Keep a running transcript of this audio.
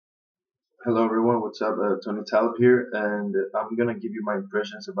Hello everyone, what's up? Tony Talib here, and I'm gonna give you my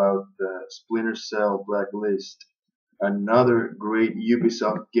impressions about the Splinter Cell Blacklist, another great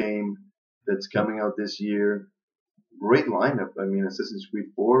Ubisoft game that's coming out this year. Great lineup. I mean, Assassin's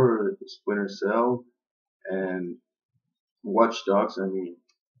Creed 4, Splinter Cell, and Watch Dogs. I mean,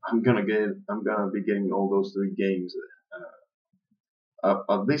 I'm gonna be getting all those three games,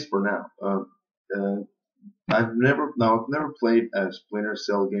 at least for now. Uh, I've never played a Splinter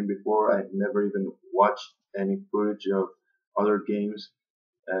Cell game before. I've never even watched any footage of other games.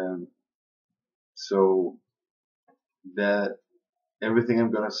 Um, so that everything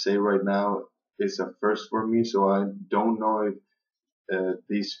I'm gonna say right now is a first for me. So I don't know if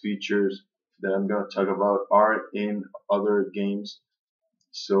these features that I'm gonna talk about are in other games.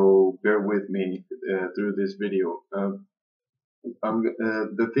 So bear with me through this video.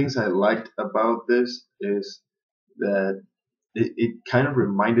 The things I liked about this is that it kind of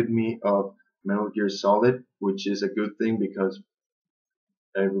reminded me of Metal Gear Solid, which is a good thing because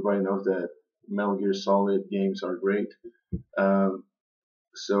everybody knows that Metal Gear Solid games are great. Um,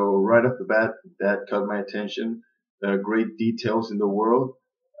 so right off the bat, that caught my attention. Great details in the world.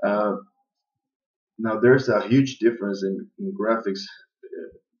 Uh, Now there's a huge difference in graphics.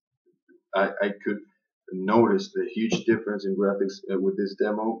 I could notice the huge difference in graphics with this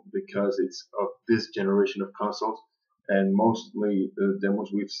demo because it's of this generation of consoles, and mostly the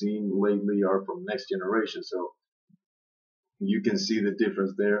demos we've seen lately are from next generation. So you can see the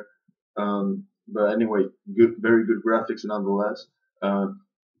difference there. But anyway, good, very good graphics nonetheless. Uh,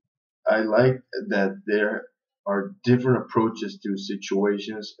 I like that there are different approaches to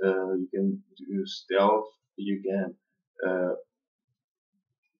situations. You can do stealth. You can uh,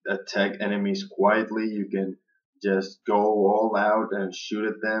 attack enemies quietly. You can just go all out and shoot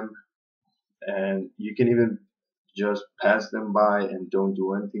at them, and you can even just pass them by and don't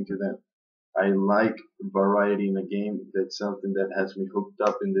do anything to them. I like variety in a game. That's something that has me hooked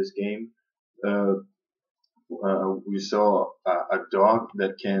up in this game. Uh, we saw a dog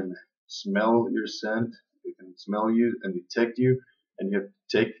that can smell your scent. It can smell you and detect you, and you have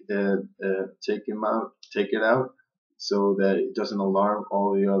to take it out, so that it doesn't alarm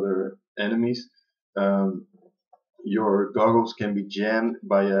all the other enemies. Um, your goggles can be jammed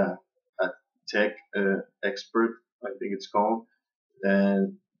by a tech expert, I think it's called,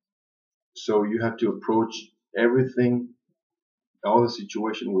 and so you have to approach everything, all the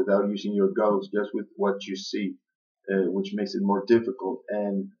situation without using your goggles, just with what you see, which makes it more difficult.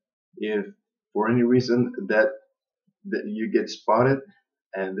 And if for any reason that you get spotted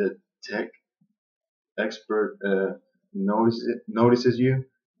and the tech expert notices you,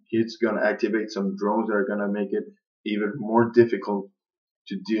 he's gonna activate some drones that are gonna make it even more difficult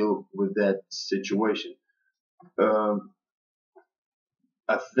to deal with that situation. Um,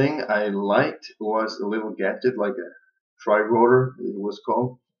 a thing I liked was a little gadget like a tri-rotor, it was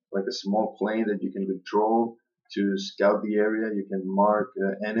called, like a small plane that you can control to scout the area. You can mark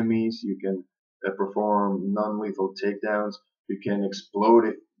enemies. You can perform non-lethal takedowns. You can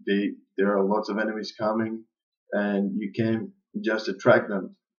explode if there are lots of enemies coming, and you can just attract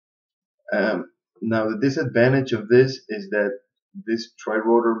them. Now the disadvantage of this is that this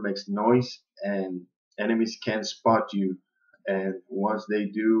tri-rotor makes noise and enemies can't spot you, and once they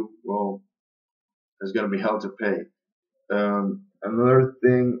do, well, there's gonna be hell to pay. Another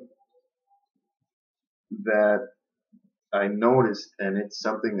thing that I noticed, and it's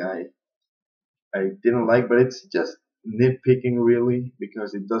something I didn't like, but it's just nitpicking really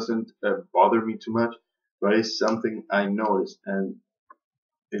because it doesn't bother me too much, but it's something I noticed, and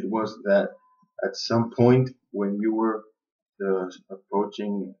it was that at some point when you were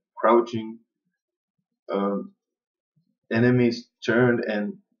approaching, crouching, um, enemies turned,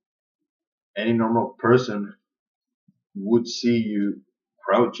 and any normal person would see you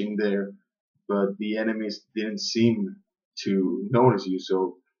crouching there, but the enemies didn't seem to notice you.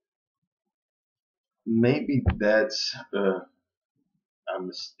 So maybe that's a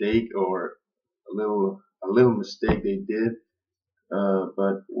mistake, or a little mistake they did.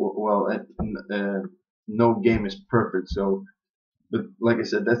 But well, no game is perfect. So, but like I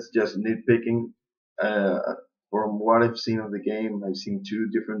said, that's just nitpicking. Uh, from what I've seen of the game, I've seen two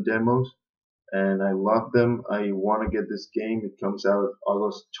different demos, and I love them. I want to get this game. It comes out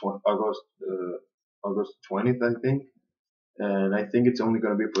August 20th, I think, and I think it's only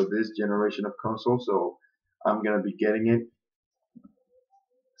going to be for this generation of console. So I'm gonna be getting it.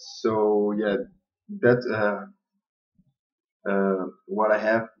 So yeah, that's what I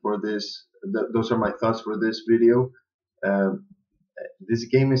have for this. Those are my thoughts for this video. Um, this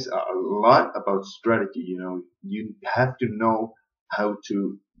game is a lot about strategy. You know, you have to know how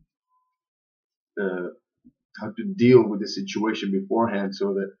to uh, how to deal with the situation beforehand,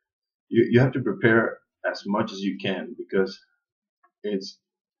 so that you have to prepare as much as you can, because it's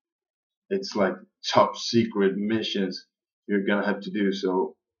it's like top secret missions you're gonna have to do.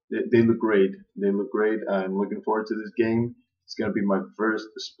 So they look great. They look great. I'm looking forward to this game. It's gonna be my first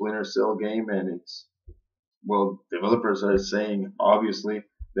Splinter Cell game, and it's, well, developers are saying obviously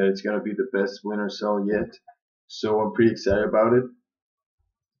that it's gonna be the best Splinter Cell yet. So I'm pretty excited about it.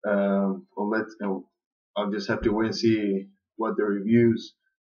 Well, I'll just have to wait and see what the reviews,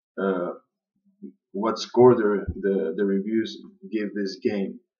 uh, what score the reviews give this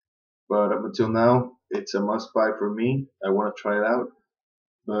game. But up until now, it's a must buy for me. I want to try it out.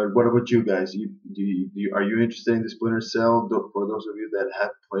 But what about you guys? Are you interested in the Splinter Cell? For those of you that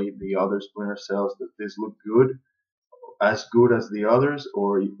have played the other Splinter Cells, does this look good, as good as the others,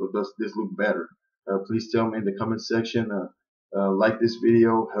 or does this look better? Please tell me in the comment section. Like this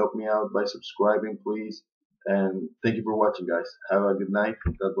video, help me out by subscribing, please. And thank you for watching, guys. Have a good night.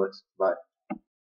 God bless. Bye.